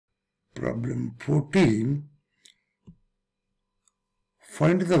Problem 14.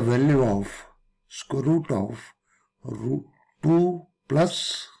 Find the value of square root of root 2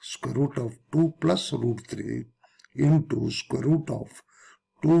 plus square root of 2 plus root 3 into square root of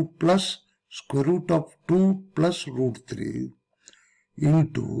 2 plus square root of 2 plus root 3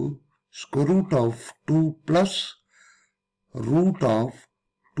 into square root of 2 plus root of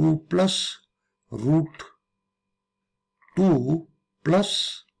 2 plus root 2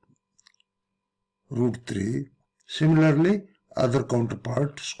 plus root 3. Similarly, other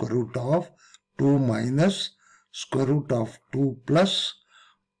counterpart, square root of 2 minus square root of 2 plus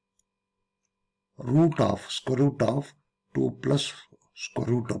root of square root of 2 plus square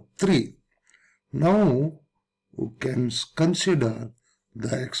root of 3. Now, we can consider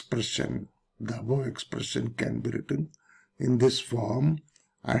the expression. The above expression can be written in this form,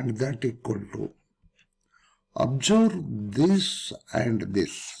 and that equal to. Observe this and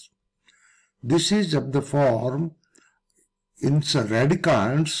this. This is of the form, in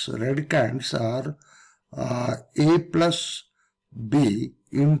radicands are a plus b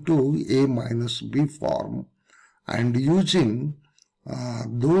into a minus b form, and using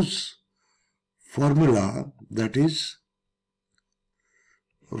those formula, that is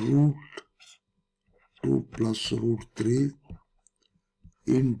root 2 plus root 3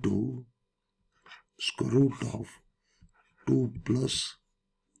 into square root of 2 plus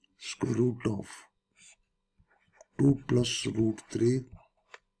square root of 2 plus root 3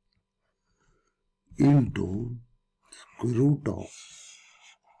 into square root of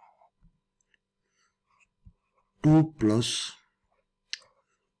 2 plus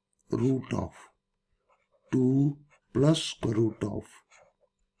root of 2 plus square root of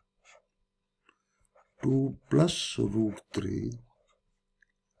 2 plus root 3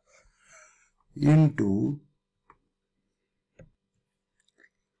 into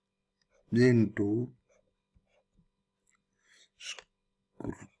 2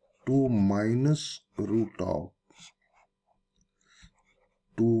 minus root of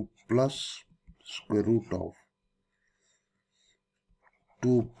 2 plus square root of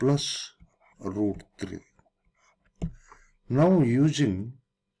 2 plus root 3. Now using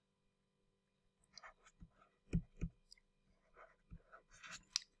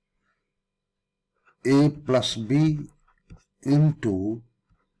a plus b into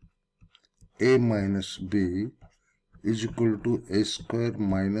a minus b is equal to a square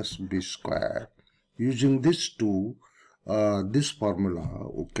minus b square. Using this this formula,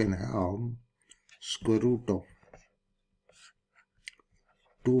 we can have square root of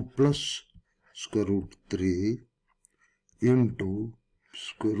 2 plus square root 3 into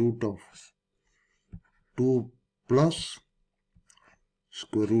square root of 2 plus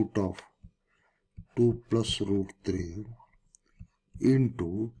square root of 2 plus root 3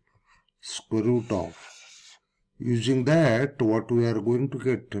 into square root of, using that what we are going to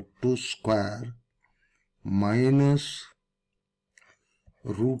get, 2 square minus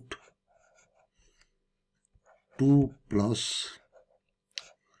root 2 plus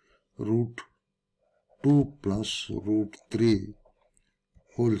root 2 plus root 3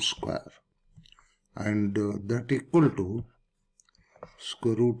 whole square, and that equal to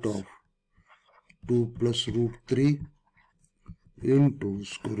square root of 2 plus root 3 into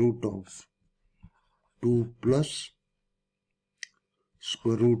square root of 2 plus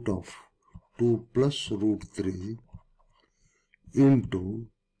square root of 2 plus root 3 into,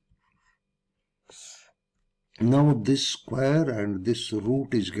 now this square and this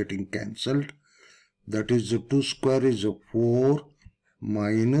root is getting cancelled, that is the 2 square is 4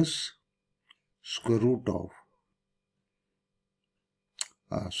 minus square root of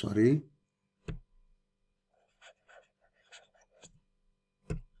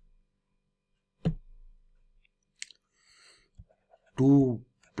 2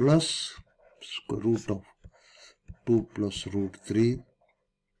 plus square root of 2 plus root 3,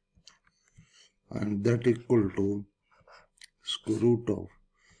 and that equal to square root of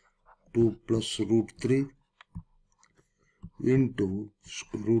 2 plus root 3 into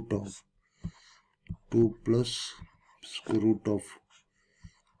square root of 2 plus square root of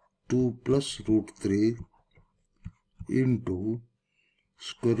 2 plus root 3 into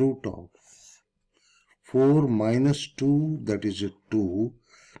square root of 4 minus 2, that is 2,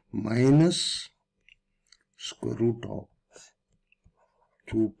 minus square root of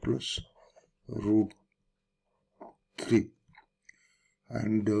 2 plus root 3.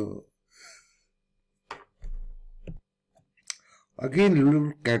 And again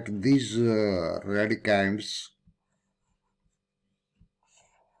look at these radicands.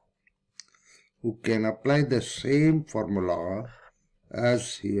 We can apply the same formula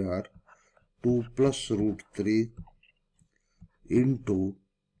as here. 2 plus root 3 into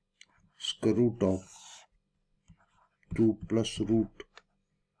square root of 2 plus root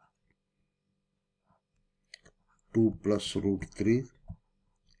 3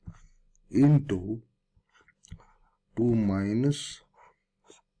 into 2 minus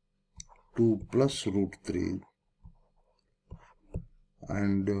 2 plus root 3,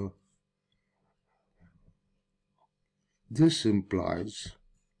 and this implies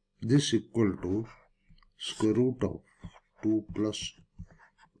this equal to square root of 2 plus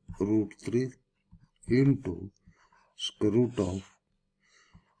root 3 into square root of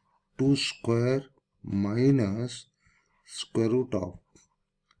 2 square minus square root of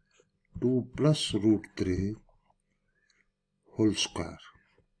 2 plus root 3 whole square,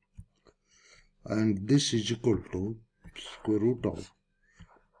 and this is equal to square root of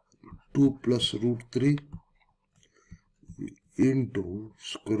 2 plus root 3 into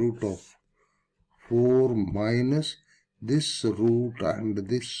square root of 4 minus this root and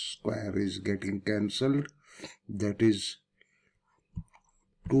this square is getting cancelled, that is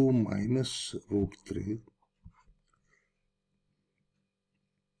 2 minus root 3,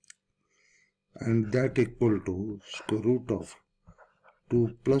 and that equal to square root of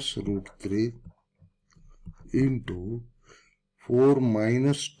 2 plus root 3 into 4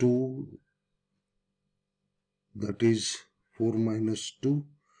 minus 2, that is 4 minus 2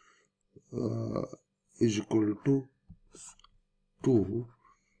 is equal to 2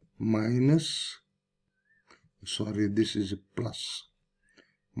 minus, sorry, this is a plus,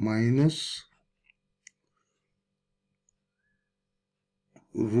 minus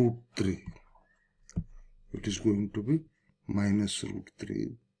root 3. It is going to be minus root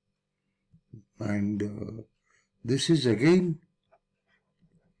 3, and this is again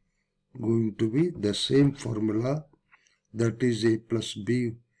going to be the same formula, that is a plus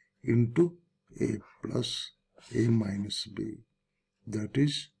b into a plus a minus b, that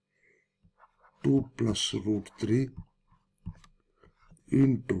is 2 plus root 3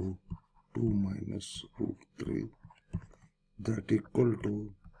 into 2 minus root 3, that equal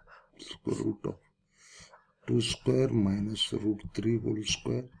to square root of 2 square minus root 3 whole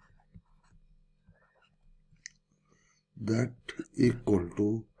square, that equal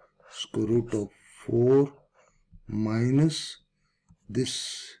to square root of 4 minus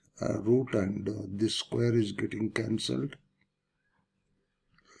this root and this square is getting cancelled,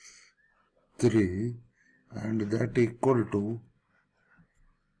 3, and that equal to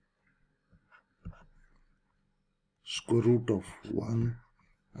square root of 1,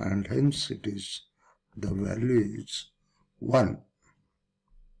 and hence it is, the value is 1.